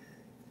God.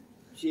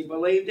 She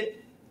believed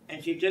it,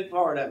 and she took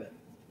part of it.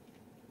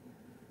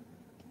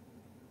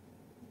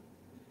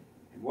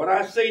 And what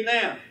I see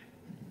now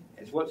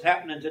is what's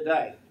happening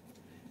today.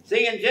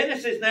 See, in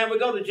Genesis now, we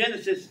go to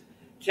Genesis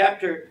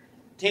chapter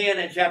 10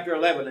 and chapter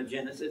 11 of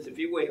Genesis, if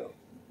you will,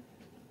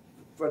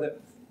 for the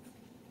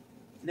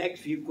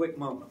next few quick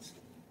moments.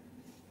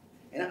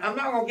 And I'm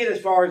not going to get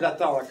as far as I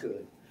thought I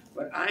could,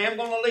 but I am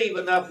going to leave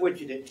enough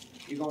with you that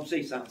you're going to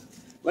see something.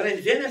 But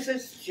in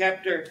Genesis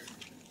chapter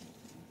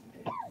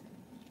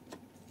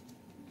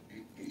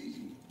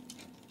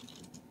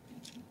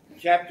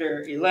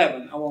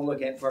 11, I want to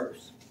look at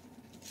first.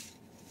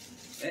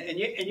 And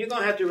you're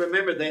going to have to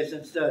remember this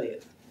and study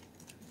it.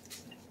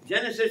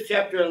 Genesis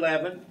chapter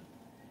 11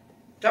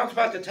 talks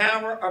about the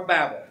Tower of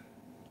Babel.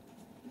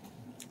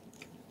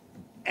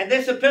 And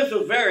this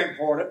epistle is very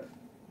important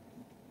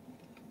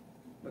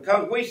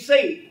because we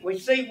see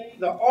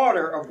the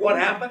order of what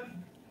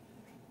happened.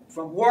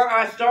 From where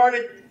I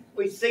started,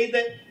 we see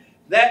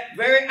that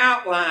very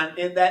outline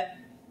in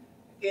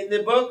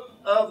the book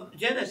of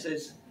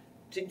Genesis,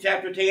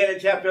 chapter 10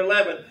 and chapter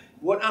 11,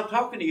 what I'm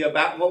talking to you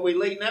about, what we're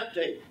leading up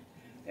to.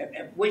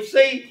 And we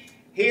see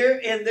here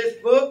in this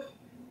book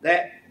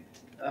that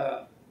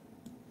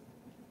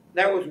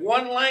there was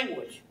one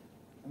language,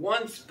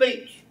 one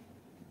speech,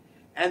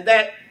 and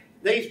that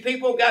these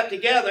people got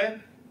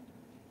together.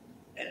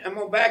 And I'm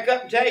going to back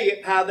up and tell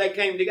you how they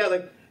came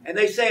together. And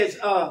they says,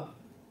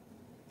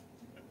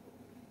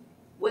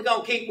 we're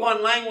going to keep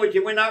one language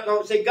and we're not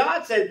going to... See,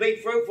 God says, be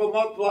fruitful,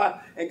 multiply,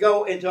 and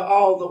go into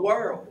all the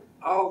world,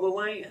 all the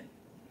land.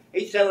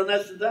 He's telling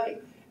us today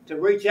to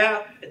reach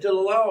out to the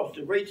lost,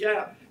 to reach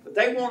out. But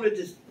they wanted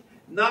to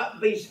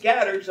not be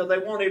scattered, so they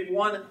wanted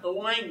one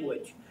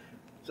language.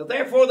 So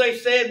therefore they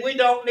said, we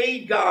don't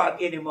need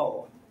God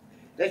anymore.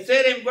 They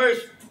said in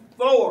verse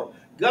 4,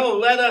 go,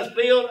 let us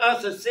build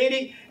us a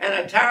city and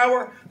a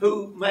tower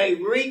who may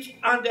reach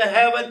unto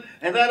heaven,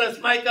 and let us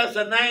make us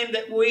a name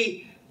that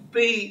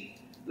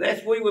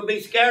lest we would be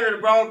scattered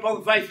abroad upon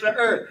the face of the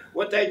earth.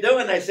 What they're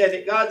doing, they said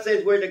that God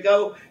says we're to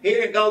go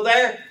here and go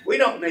there. We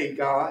don't need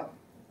God.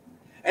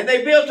 And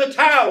they built a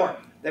tower.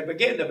 They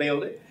began to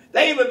build it.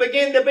 They even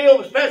began to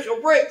build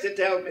special bricks, it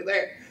tells me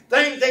there.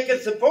 Things that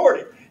could support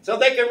it. So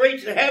they could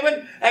reach to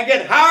heaven and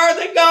get higher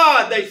than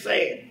God, they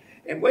said.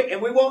 And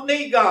we won't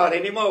need God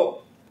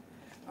anymore.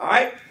 All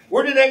right?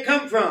 Where did that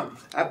come from?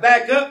 I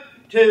back up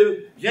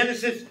to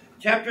Genesis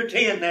chapter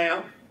 10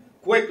 now,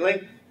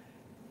 quickly.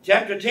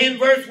 Chapter 10,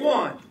 verse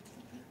 1.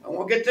 I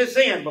want to get this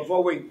in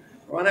before we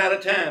run out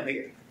of time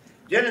here.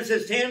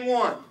 Genesis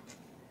 10:1.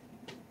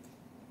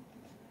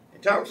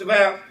 It talks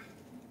about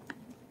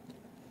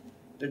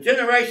the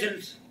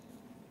generations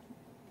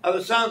of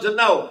the sons of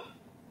Noah.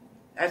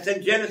 That's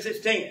in Genesis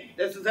 10.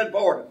 This is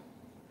important,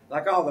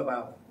 like all the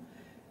Bible.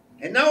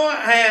 And Noah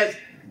has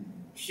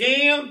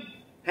Shem,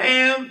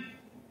 Ham,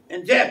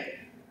 and Japheth.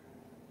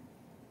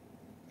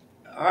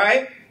 All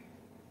right?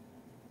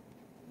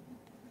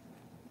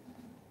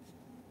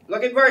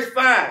 Look at verse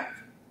 5.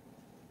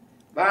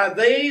 By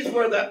these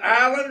were the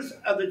islands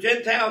of the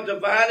Gentiles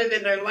divided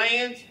in their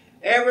lands,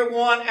 every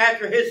one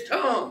after his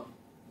tongue,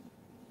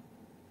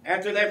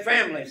 after their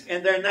families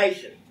and their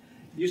nation.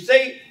 You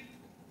see,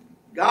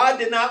 God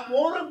did not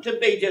want them to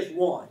be just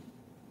one.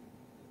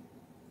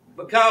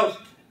 Because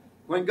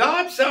when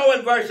God saw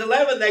in verse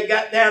 11 they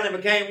got down and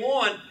became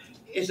one,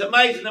 it's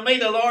amazing to me.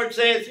 The Lord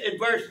says in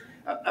verse,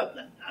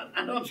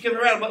 I know I'm skipping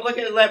around, but look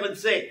at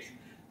 11:6.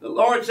 The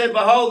Lord said,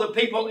 behold, the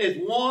people is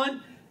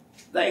one.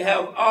 They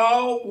have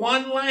all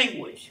one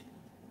language.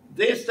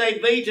 This they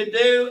be to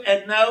do,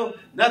 and know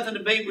nothing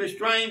to be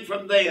restrained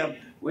from them,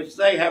 which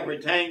they have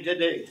retained to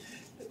do.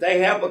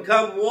 They have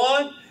become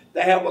one.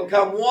 They have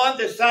become one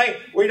to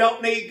say, we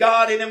don't need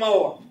God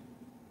anymore.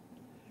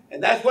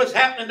 And that's what's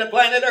happening to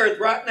planet Earth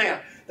right now.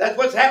 That's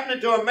what's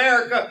happening to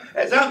America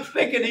as I'm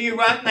speaking to you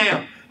right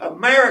now.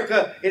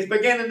 America is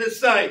beginning to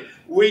say,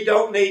 we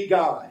don't need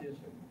God.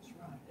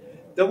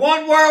 The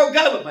one world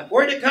government,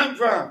 where did it come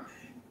from?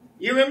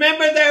 You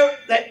remember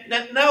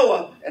that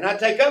Noah, and I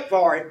take up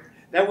for him,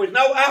 there was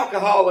no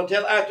alcohol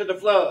until after the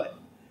flood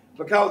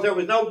because there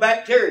was no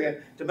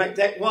bacteria to make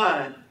that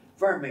wine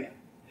ferment.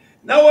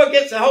 Noah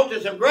gets a hold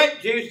of some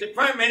grape juice that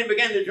fermented and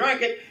began to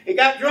drink it. He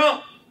got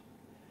drunk.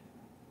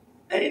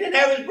 And he didn't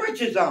have his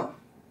britches on.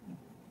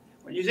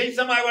 When you see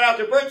somebody without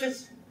their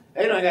britches,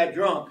 they don't got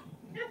drunk.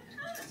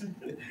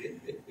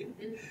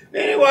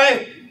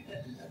 Anyway,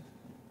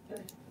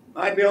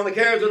 might be on the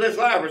cares of this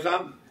life or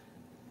something.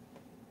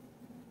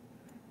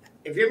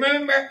 if you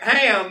remember,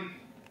 Ham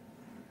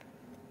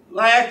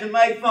laughed and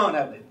made fun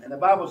of him. And the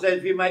Bible says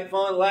if you make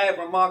fun, laugh,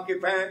 or mock your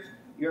parents,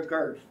 you're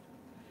cursed.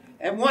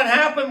 And what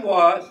happened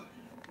was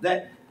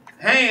that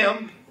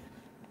Ham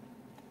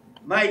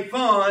made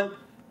fun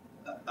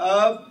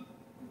of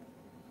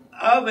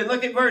and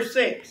look at verse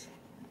 6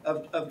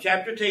 of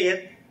chapter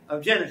 10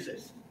 of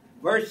Genesis.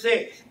 Verse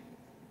 6.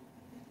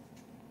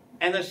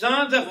 And the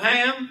sons of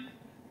Ham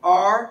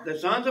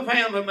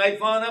who made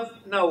fun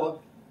of Noah,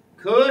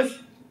 Cush,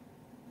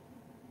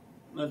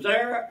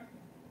 Mizraim,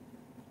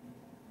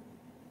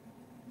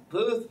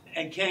 Puth,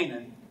 and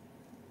Canaan.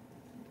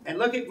 And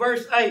look at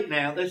verse 8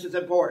 now. This is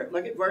important.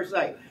 Look at verse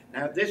 8.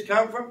 Now, this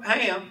comes from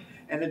Ham,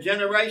 and the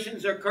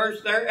generations are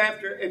cursed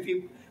thereafter if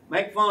you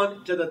make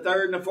fun to the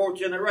third and the fourth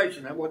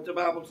generation. That's what the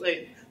Bible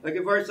says. Look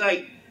at verse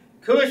 8.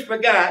 Cush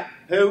begot,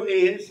 who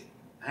is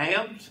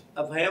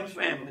of Ham's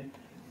family,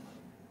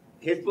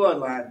 his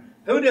bloodline.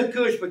 Who did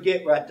Cush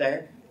beget right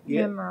there?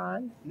 Yeah.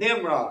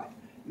 Nimrod.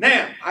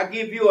 Now, I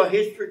give you a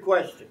history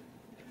question.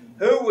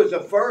 Who was the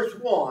first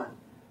one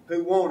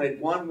who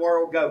wanted one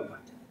world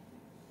government?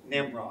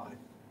 Nimrod.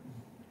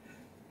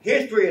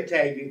 History will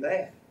tell you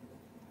that.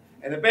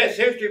 And the best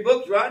history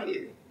book's right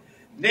here.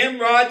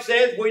 Nimrod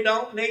says we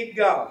don't need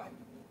God.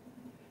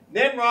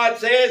 Nimrod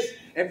says,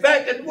 in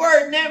fact, the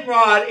word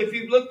Nimrod, if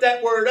you look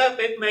that word up,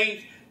 it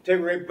means to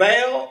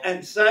rebel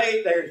and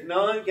say there's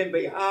none can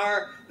be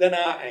higher than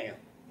I am.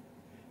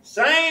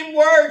 Same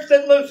words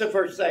that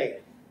Lucifer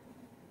said.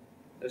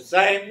 The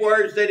same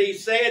words that he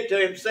said to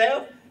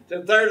himself, to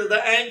a third of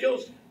the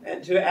angels,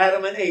 and to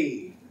Adam and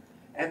Eve.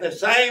 And the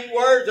same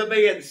words are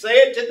being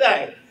said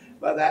today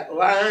by that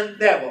lying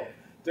devil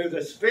through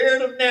the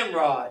spirit of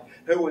Nimrod,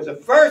 who was the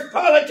first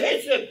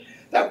politician.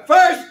 The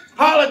first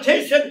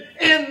politician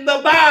in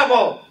the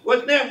Bible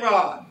was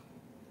Nimrod.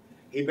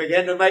 He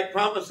began to make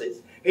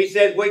promises. He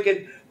said we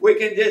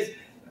can just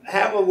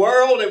have a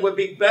world that would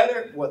be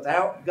better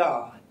without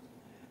God.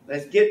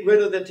 Let's get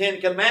rid of the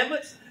 10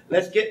 Commandments.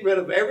 Let's get rid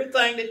of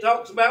everything that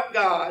talks about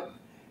God.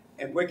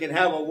 And we can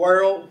have a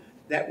world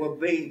that will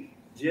be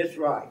just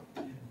right.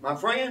 My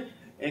friend,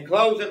 in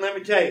closing, let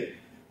me tell you,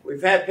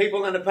 we've had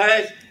people in the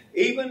past,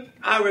 even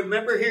I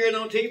remember hearing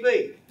on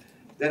TV,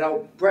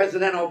 that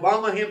President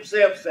Obama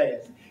himself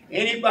says,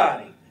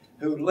 anybody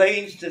who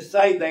leans to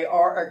say they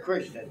are a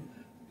Christian,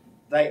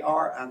 they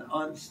are an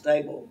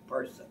unstable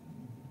person.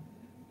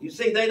 You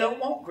see, they don't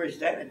want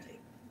Christianity.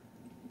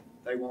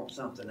 They want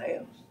something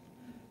else.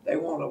 They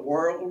want a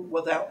world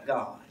without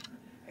God.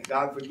 And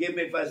God forgive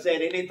me if I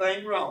said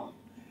anything wrong,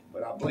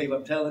 but I believe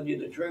I'm telling you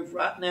the truth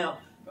right now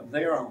from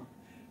there on.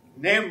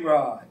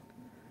 Nimrod,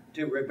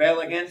 to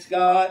rebel against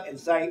God and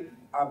say,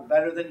 I'm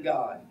better than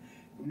God.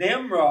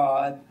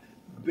 Nimrod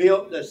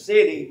built the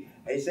city.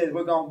 He said,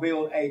 we're going to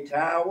build a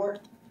tower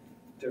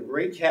to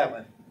reach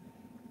heaven.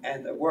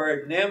 And the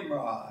word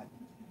Nimrod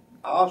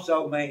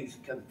also means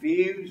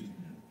confused,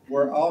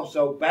 where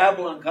also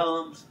Babylon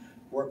comes,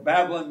 where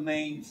Babylon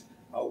means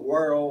a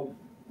world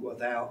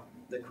without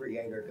the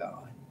Creator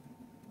God.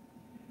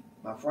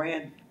 My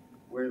friend,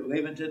 we're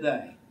living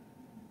today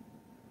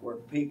where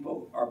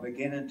people are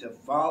beginning to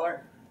follow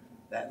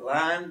that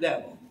lying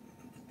devil,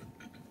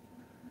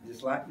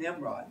 just like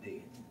Nimrod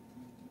did,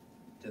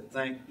 to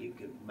think you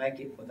could make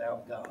it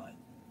without God.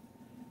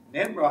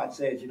 Nimrod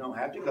says you don't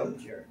have to go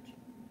to church.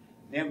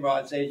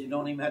 Nimrod says you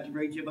don't even have to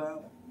read your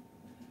Bible.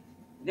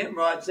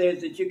 Nimrod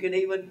says that you can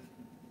even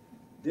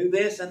do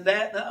this and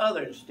that and the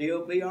other and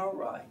still be all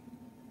right.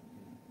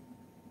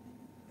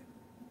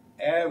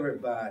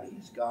 Everybody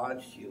is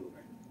God's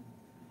children.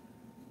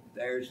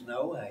 There's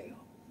no hell.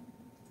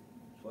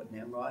 That's what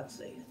Nimrod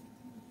said.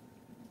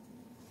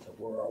 So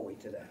where are we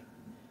today?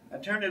 I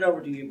turn it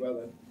over to you,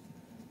 Brother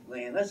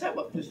Lynn. Let's have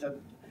just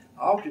an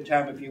altar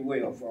time, if you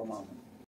will, for a moment.